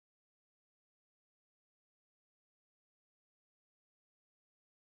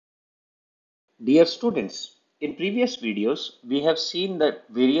Dear students, in previous videos, we have seen the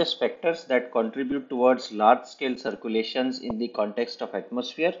various factors that contribute towards large-scale circulations in the context of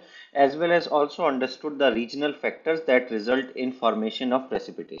atmosphere, as well as also understood the regional factors that result in formation of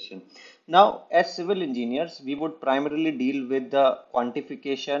precipitation. Now, as civil engineers, we would primarily deal with the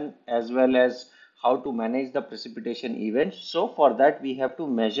quantification as well as how to manage the precipitation events. So for that, we have to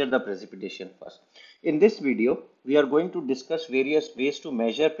measure the precipitation first. In this video, we are going to discuss various ways to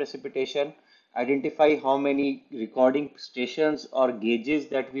measure precipitation, identify how many recording stations or gauges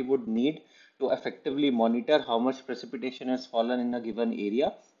that we would need to effectively monitor how much precipitation has fallen in a given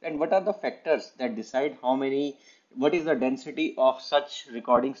area, and what are the factors that decide what is the density of such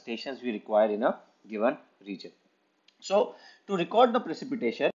recording stations we require in a given region. So to record the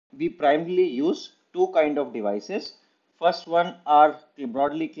precipitation, we primarily use two kind of devices. First one are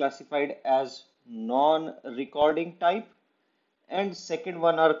broadly classified as non-recording type, and second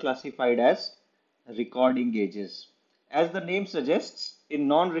one are classified as recording gauges. As the name suggests, in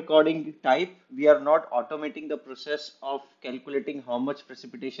non-recording type, we are not automating the process of calculating how much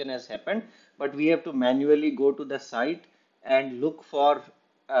precipitation has happened, but we have to manually go to the site and look for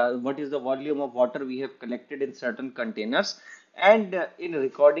what is the volume of water we have collected in certain containers. And in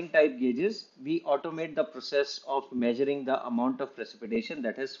recording type gauges, we automate the process of measuring the amount of precipitation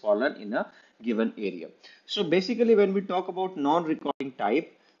that has fallen in a given area. So basically, when we talk about non-recording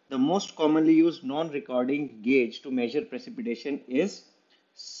type, the most commonly used non-recording gauge to measure precipitation is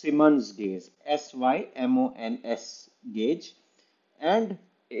Simmons gauge, SYMONS gauge. And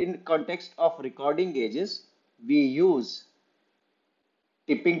in context of recording gauges, we use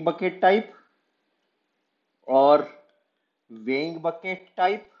tipping bucket type or weighing bucket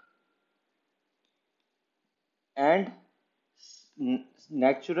type and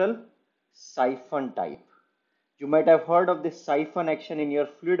natural siphon type. You might have heard of this siphon action in your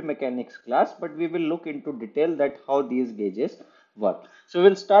fluid mechanics class, but we will look into detail that how these gauges work. So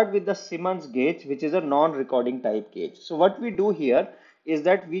we'll start with the Simmons gauge, which is a non-recording type gauge. So what we do here is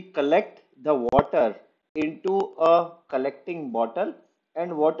that we collect the water into a collecting bottle,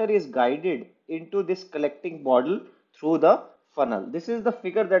 and water is guided into this collecting bottle through the funnel. This is the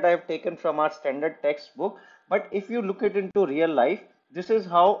figure that I have taken from our standard textbook, but if you look it into real life, this is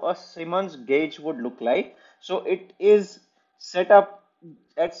how a Simmons gauge would look like. So it is set up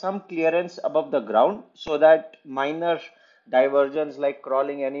at some clearance above the ground so that minor diversions like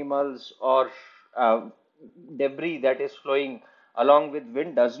crawling animals or uh, debris that is flowing along with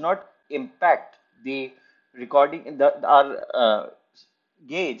wind does not impact the recording our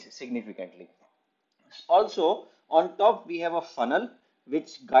gauge significantly. Also, on top we have a funnel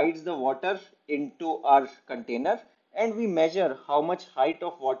which guides the water into our container, and we measure how much height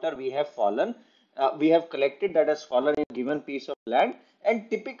of water we have collected that has fallen in a given piece of land. And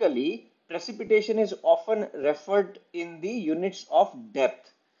typically precipitation is often referred in the units of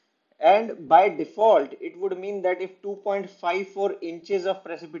depth, and by default it would mean that if 2.54 inches of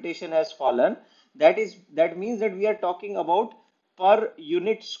precipitation has fallen, that means that we are talking about per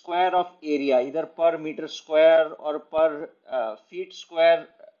unit square of area, either per meter square or per feet square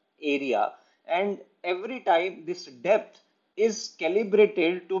area. And every time this depth is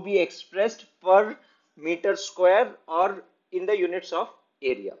calibrated to be expressed per meter square or in the units of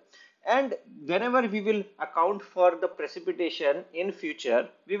area. And whenever we will account for the precipitation in future,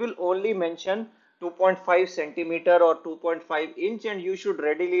 we will only mention 2.5 centimeter or 2.5 inch, and you should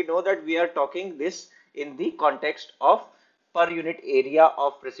readily know that we are talking this in the context of per unit area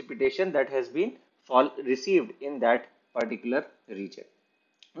of precipitation that has been received in that particular region.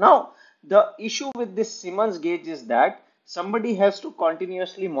 Now, the issue with this Simmons gauge is that somebody has to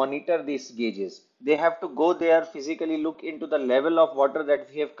continuously monitor these gauges. They have to go there, physically look into the level of water that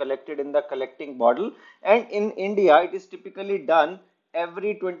we have collected in the collecting bottle. And in India, it is typically done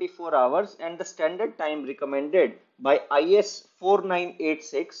every 24 hours, and the standard time recommended by IS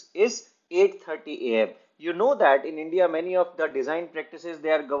 4986 is 8:30 a.m. You know that in India, many of the design practices,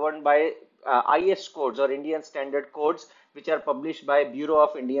 they are governed by IS codes or Indian standard codes, which are published by Bureau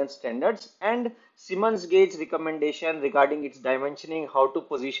of Indian Standards. And Simmons gauge recommendation regarding its dimensioning, how to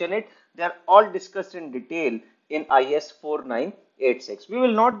position it, they are all discussed in detail in IS 4986. We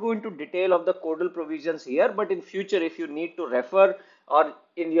will not go into detail of the codal provisions here, but in future if you need to refer or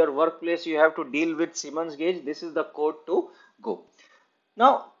in your workplace you have to deal with Simmons gauge, this is the code to go.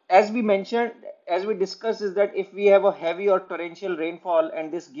 Now, as we mentioned, as we discussed, is that if we have a heavy or torrential rainfall and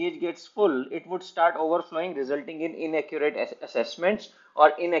this gauge gets full, it would start overflowing, resulting in inaccurate assessments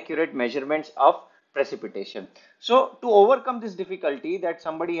or inaccurate measurements of precipitation. So to overcome this difficulty that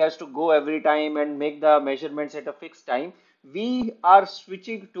somebody has to go every time and make the measurements at a fixed time, we are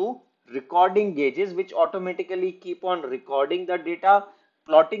switching to recording gauges which automatically keep on recording the data,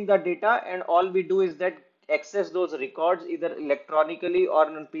 plotting the data, and all we do is that access those records either electronically or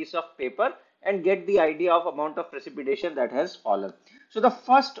on a piece of paper and get the idea of amount of precipitation that has fallen. So the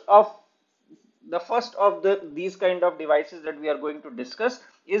these kind of devices that we are going to discuss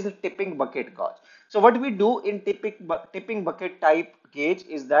is the tipping bucket gauge. So what we do in tipping bucket type gauge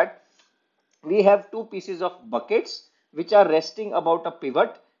is that we have two pieces of buckets which are resting about a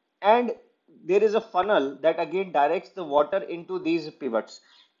pivot, and there is a funnel that again directs the water into these pivots.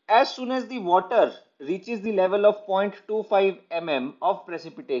 As soon as the water reaches the level of 0.25 mm of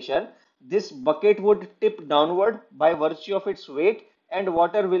precipitation, this bucket would tip downward by virtue of its weight and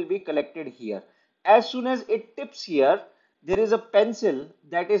water will be collected here. As soon as it tips here, there is a pencil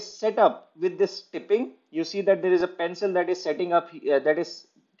that is set up with this tipping. You see that there is a pencil that is setting up that is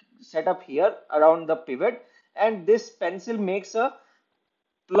set up here around the pivot, and this pencil makes a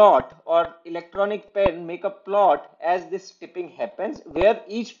plot, or electronic pen make a plot as this tipping happens, where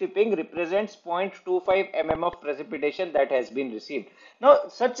each tipping represents 0.25 mm of precipitation that has been received. Now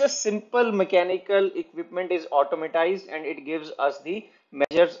such a simple mechanical equipment is automatized and it gives us the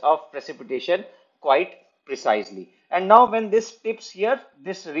measures of precipitation quite precisely. And now when this tips here,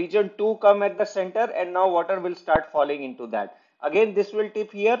 this region 2 come at the center, and now water will start falling into that. Again this will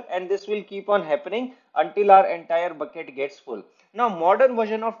tip here and this will keep on happening until our entire bucket gets full. Now modern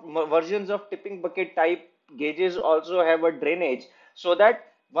versions of tipping bucket type gauges also have a drainage, so that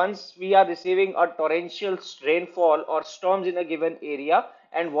once we are receiving a torrential rainfall or storms in a given area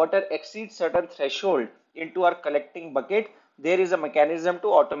and water exceeds certain threshold into our collecting bucket, there is a mechanism to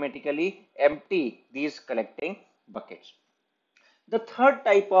automatically empty these collecting buckets. The third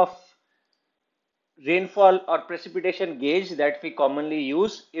type of rainfall or precipitation gauge that we commonly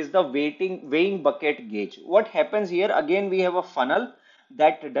use is the weighing bucket gauge. What happens here, again we have a funnel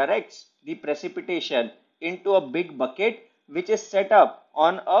that directs the precipitation into a big bucket which is set up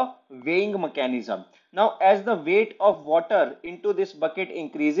on a weighing mechanism. Now as the weight of water into this bucket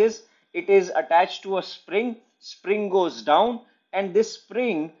increases, it is attached to a spring goes down, and this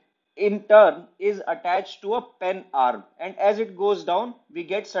spring in turn is attached to a pen arm, and as it goes down we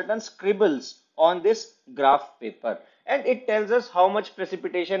get certain scribbles on this graph paper, and it tells us how much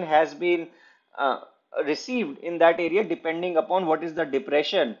precipitation has been uh, received in that area depending upon what is the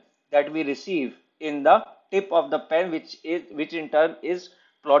depression that we receive in the tip of the pen, which in turn is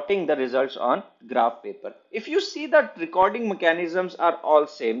plotting the results on graph paper. If you see that recording mechanisms are all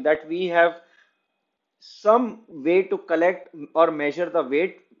same, that we have some way to collect or measure the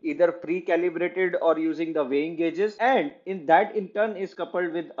weight either pre-calibrated or using the weighing gauges, and in that in turn is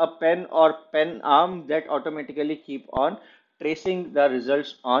coupled with a pen or pen arm that automatically keep on tracing the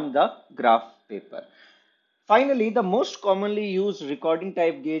results on the graph paper. Finally, the most commonly used recording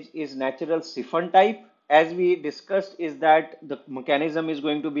type gauge is natural siphon type. As we discussed, is that the mechanism is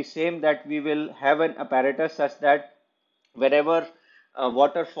going to be same, that we will have an apparatus such that wherever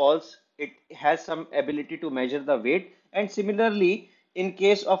water falls, it has some ability to measure the weight. And similarly, in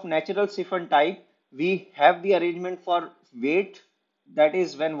case of natural siphon type, we have the arrangement for weight, that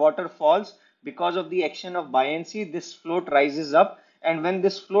is when water falls, because of the action of buoyancy, this float rises up, and when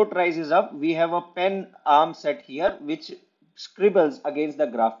this float rises up, we have a pen arm set here which scribbles against the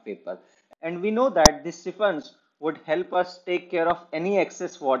graph paper. And we know that these siphons would help us take care of any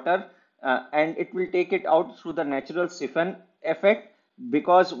excess water, and it will take it out through the natural siphon effect,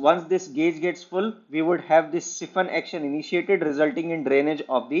 because once this gauge gets full, we would have this siphon action initiated, resulting in drainage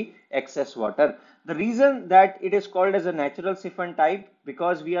of the excess water. The reason that it is called as a natural siphon type,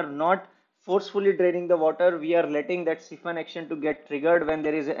 because we are not forcefully draining the water, we are letting that siphon action to get triggered when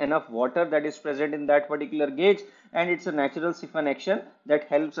there is enough water that is present in that particular gauge, and it's a natural siphon action that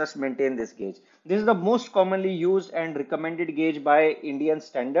helps us maintain this gauge. This is the most commonly used and recommended gauge by Indian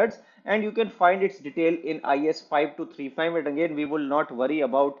standards, and you can find its detail in IS 5235. And again, we will not worry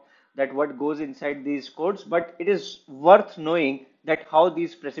about that what goes inside these codes, but it is worth knowing that how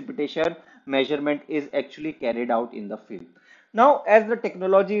these precipitation measurement is actually carried out in the field. Now, as the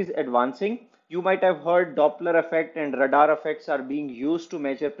technology is advancing, you might have heard Doppler effect and radar effects are being used to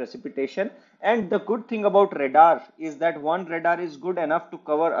measure precipitation. And the good thing about radar is that one radar is good enough to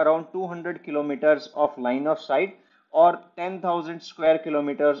cover around 200 kilometers of line of sight, or 10,000 square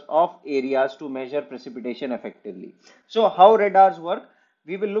kilometers of areas to measure precipitation effectively. So how radars work?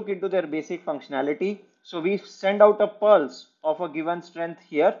 We will look into their basic functionality. So we send out a pulse of a given strength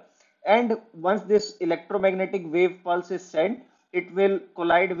here, and once this electromagnetic wave pulse is sent, it will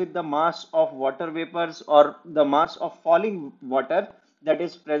collide with the mass of water vapors or the mass of falling water that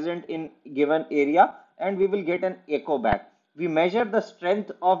is present in given area, and we will get an echo back. we measure the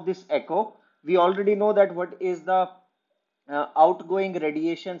strength of this echo. We already know that what is the outgoing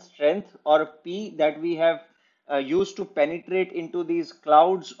radiation strength, or P, that we have used to penetrate into these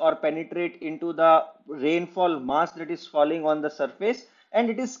clouds or penetrate into the rainfall mass that is falling on the surface, and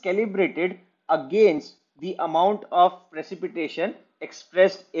it is calibrated against the amount of precipitation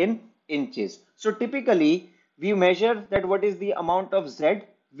expressed in inches. So typically we measure that what is the amount of Z,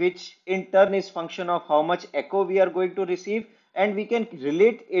 which in turn is function of how much echo we are going to receive, and we can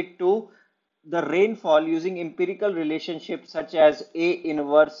relate it to the rainfall using empirical relationships such as A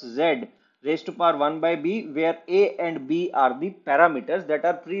inverse Z raised to power 1 by B, where A and B are the parameters that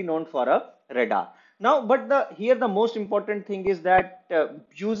are pre-known for a radar. Now, but here the most important thing is that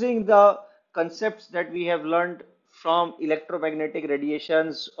using the concepts that we have learned from electromagnetic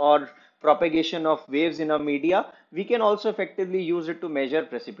radiations or propagation of waves in a media, we can also effectively use it to measure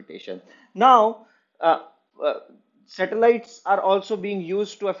precipitation. Now, uh, uh, satellites are also being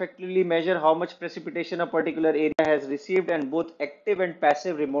used to effectively measure how much precipitation a particular area has received, and both active and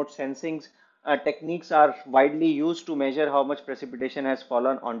passive remote sensing techniques are widely used to measure how much precipitation has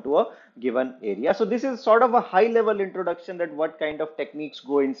fallen onto a given area. So this is sort of a high level introduction that what kind of techniques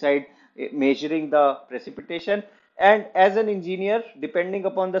go inside measuring the precipitation. And as an engineer, depending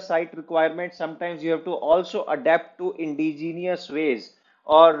upon the site requirement, sometimes you have to also adapt to indigenous ways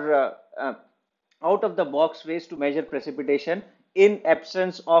or out of the box ways to measure precipitation in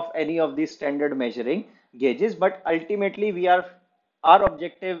absence of any of these standard measuring gauges. But ultimately, our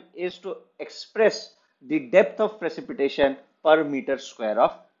objective is to express the depth of precipitation per meter square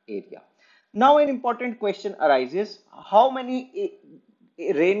of area. Now, an important question arises: how many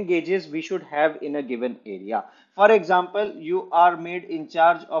rain gauges we should have in a given area? For example, you are made in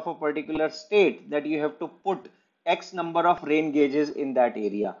charge of a particular state that you have to put X number of rain gauges in that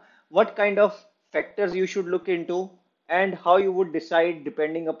area. What kind of factors you should look into, and how you would decide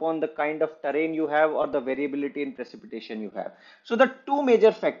depending upon the kind of terrain you have or the variability in precipitation you have. So the two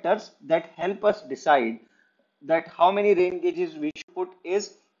major factors that help us decide that how many rain gauges we should put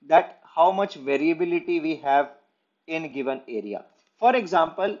is that how much variability we have in given area. For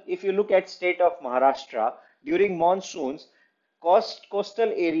example, if you look at state of Maharashtra during monsoons,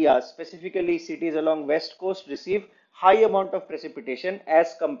 coastal areas, specifically cities along west coast, receive high amount of precipitation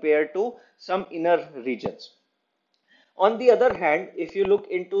as compared to some inner regions. On the other hand, if you look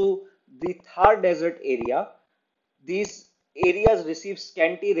into the Thar Desert area, these areas receive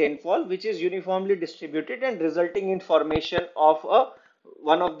scanty rainfall, which is uniformly distributed and resulting in formation of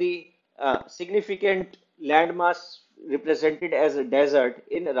one of the significant landmass represented as a desert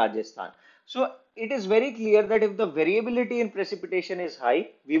in Rajasthan. So it is very clear that if the variability in precipitation is high,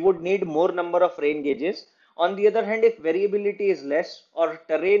 we would need more number of rain gauges. On the other hand, if variability is less or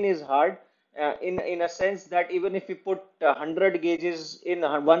terrain is hard, in a sense that even if we put 100 gauges in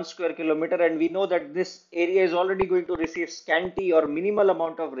 1 square kilometer, and we know that this area is already going to receive scanty or minimal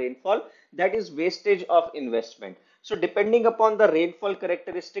amount of rainfall, that is wastage of investment. So depending upon the rainfall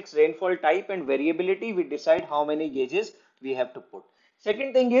characteristics, rainfall type and variability, we decide how many gauges we have to put.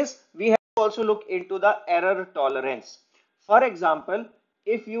 Second thing is we have to also look into the error tolerance. For example,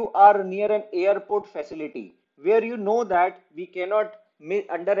 if you are near an airport facility where you know that we cannot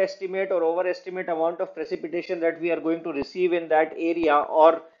underestimate or overestimate amount of precipitation that we are going to receive in that area,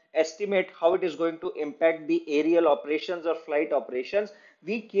 or estimate how it is going to impact the aerial operations or flight operations,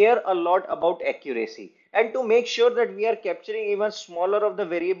 we care a lot about accuracy, and to make sure that we are capturing even smaller of the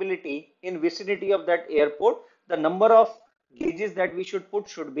variability in vicinity of that airport, the number of gauges that we should put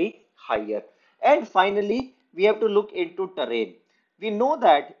should be higher. And finally, we have to look into terrain. We know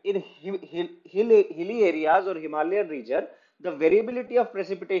that in hilly areas or Himalayan region, the variability of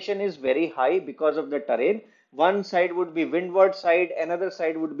precipitation is very high because of the terrain. One side would be windward side, another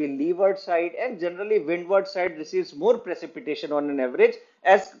side would be leeward side, and generally windward side receives more precipitation on an average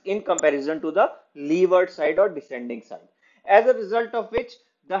as in comparison to the leeward side or descending side. As a result of which,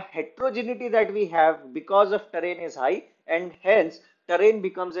 the heterogeneity that we have because of terrain is high, and hence terrain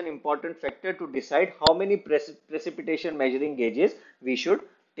becomes an important factor to decide how many precipitation measuring gauges we should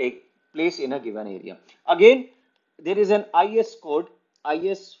take place in a given area. Again, there is an IS code,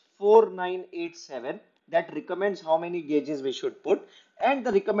 IS 4987, that recommends how many gauges we should put, and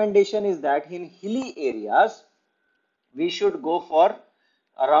the recommendation is that in hilly areas we should go for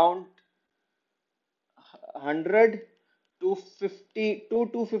around 100 to 50 to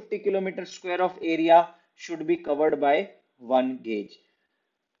 250 kilometer square of area should be covered by one gauge.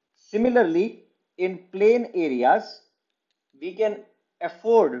 Similarly, in plain areas, we can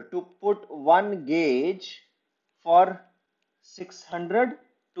afford to put one gauge for 600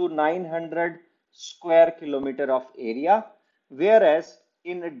 to 900 square kilometer of area. whereas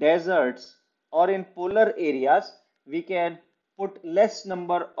in deserts or in polar areas we can put less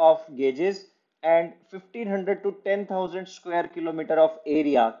number of gauges, and 1500 to 10,000 square kilometer of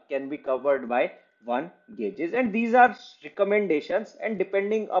area can be covered by one gauges. And these are recommendations, and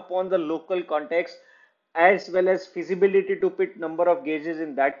depending upon the local context as well as feasibility to put number of gauges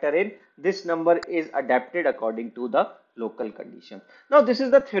in that terrain, this number is adapted according to the local condition. Now this is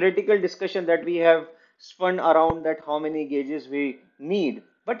the theoretical discussion that we have spun around, that how many gauges we need,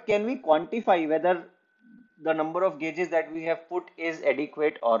 but can we quantify whether the number of gauges that we have put is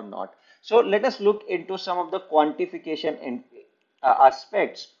adequate or not? So let us look into some of the quantification and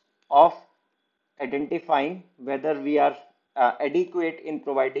aspects of identifying whether we are adequate in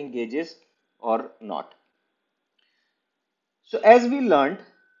providing gauges or not. So as we learned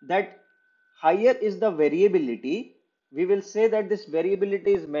that higher is the variability, we will say that this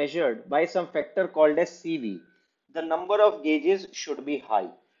variability is measured by some factor called as CV. The number of gauges should be high,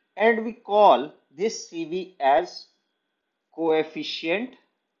 and we call this CV as coefficient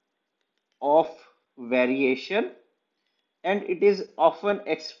of variation, and it is often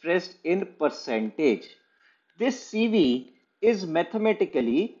expressed in percentage. This CV is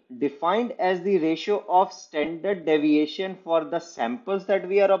mathematically defined as the ratio of standard deviation for the samples that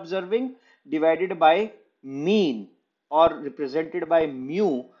we are observing divided by mean, or represented by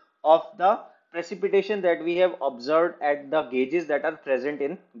mu, of the precipitation that we have observed at the gauges that are present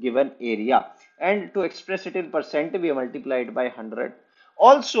in given area. And to express it in percent, we multiply it by 100.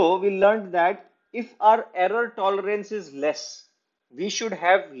 Also, we learned that if our error tolerance is less, we should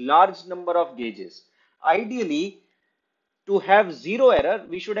have large number of gauges. Ideally, to have zero error,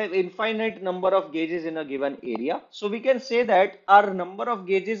 we should have infinite number of gauges in a given area. So we can say that our number of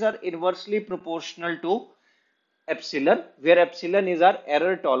gauges are inversely proportional to epsilon, where epsilon is our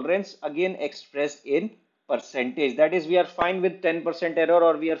error tolerance, again expressed in percentage. That is, we are fine with 10% error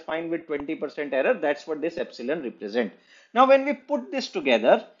or we are fine with 20% error. That's what this epsilon represent. Now when we put this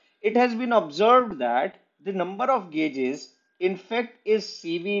together, it has been observed that the number of gauges in fact is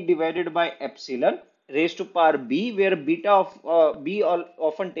CV divided by epsilon raised to power b, where beta of b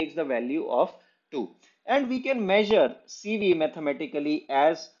often takes the value of 2. And we can measure CV mathematically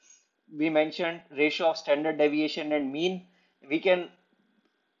as we mentioned ratio of standard deviation and mean. We can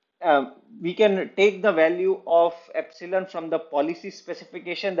we can take the value of epsilon from the policy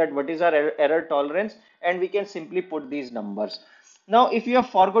specification, that what is our error tolerance, and we can simply put these numbers. Now if you have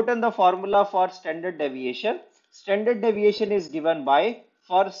forgotten the formula for standard deviation is given by,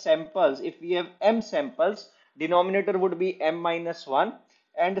 for samples, if we have m samples, denominator would be m minus 1,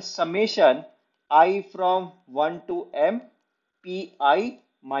 and summation I from 1 to m pi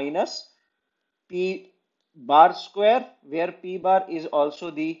minus P bar square, where P bar is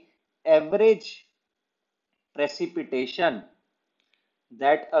also the average precipitation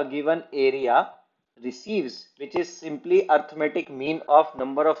that a given area receives, which is simply arithmetic mean of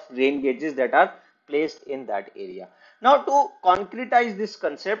number of rain gauges that are placed in that area. Now to concretize this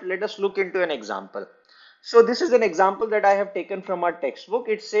concept, let us look into an example. So this is an example that I have taken from our textbook.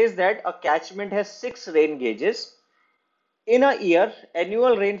 It says that a catchment has 6 rain gauges. In a year,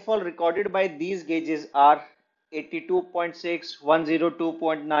 annual rainfall recorded by these gauges are 82.6,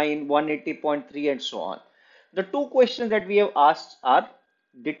 102.9, 180.3 and so on. The two questions that we have asked are: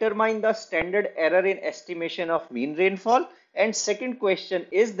 determine the standard error in estimation of mean rainfall, and second question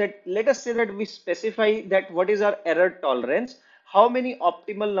is that let us say that we specify that what is our error tolerance, how many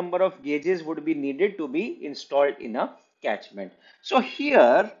optimal number of gauges would be needed to be installed in a catchment. So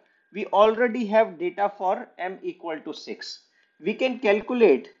here we already have data for m equal to 6. We can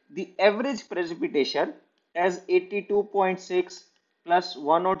calculate the average precipitation as 82.6 plus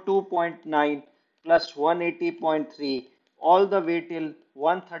 102.9 plus 180.3 all the way till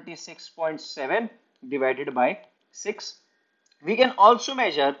 136.7 divided by 6. We can also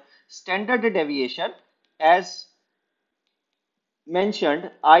measure standard deviation as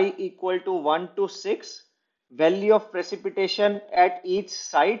mentioned, I equal to 1 to 6, value of precipitation at each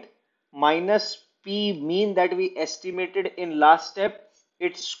site minus P mean that we estimated in last step,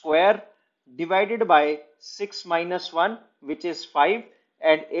 its square, divided by 6 minus 1, which is 5,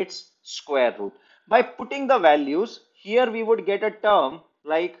 and its square root. By putting the values here, we would get a term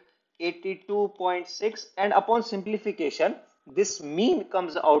like 82.6, and upon simplification this mean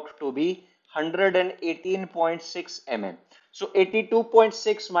comes out to be 118.6 mm. So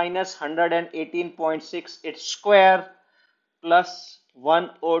 82.6 minus 118.6, its square, plus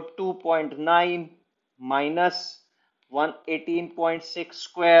 102.9 minus 118.6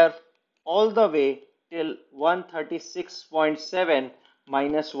 square, all the way till 136.7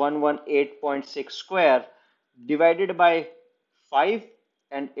 minus 118.6 square, divided by 5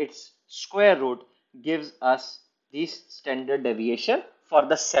 and its square root gives us the standard deviation for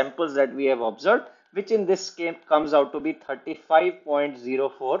the samples that we have observed, which in this case comes out to be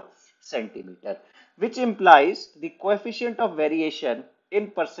 35.04 centimeter, which implies the coefficient of variation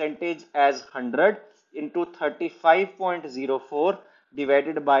in percentage as 100 into 35.04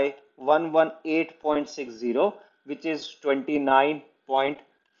 divided by 118.60, which is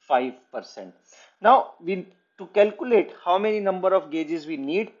 29.5%. Now, to calculate how many number of gauges we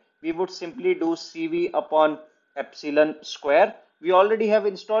need, we would simply do CV upon epsilon square. We already have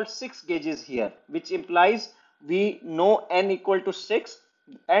installed 6 gauges here, which implies we know n equal to 6,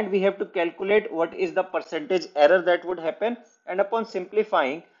 and we have to calculate what is the percentage error that would happen, and upon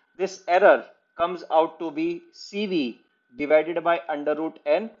simplifying, this error comes out to be CV divided by under root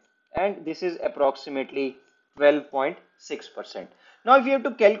n, and this is approximately 12.6%. Now, if you have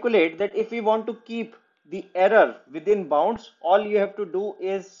to calculate that, if we want to keep the error within bounds, all you have to do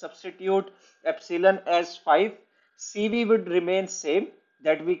is substitute epsilon as 5. CV would remain same,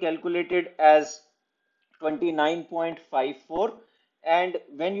 that we calculated as 29.54, and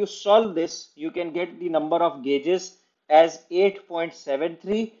when you solve this you can get the number of gauges as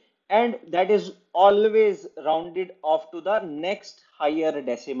 8.73, and that is always rounded off to the next higher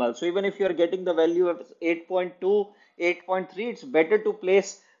decimal. So even if you are getting the value of 8.2, 8.3, it's better to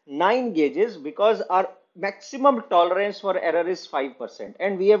place 9 gauges, because our maximum tolerance for error is 5%,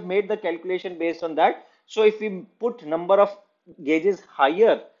 and we have made the calculation based on that. So if we put number of gauges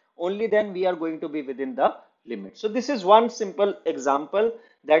higher, only then we are going to be within the limit. So this is one simple example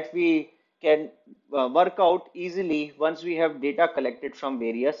that we can work out easily once we have data collected from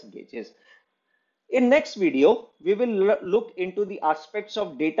various gauges. In next video, we will look into the aspects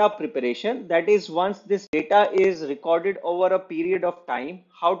of data preparation. That is, once this data is recorded over a period of time,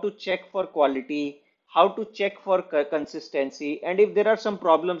 how to check for quality, how to check for consistency, and if there are some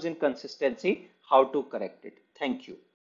problems in consistency, how to correct it. Thank you.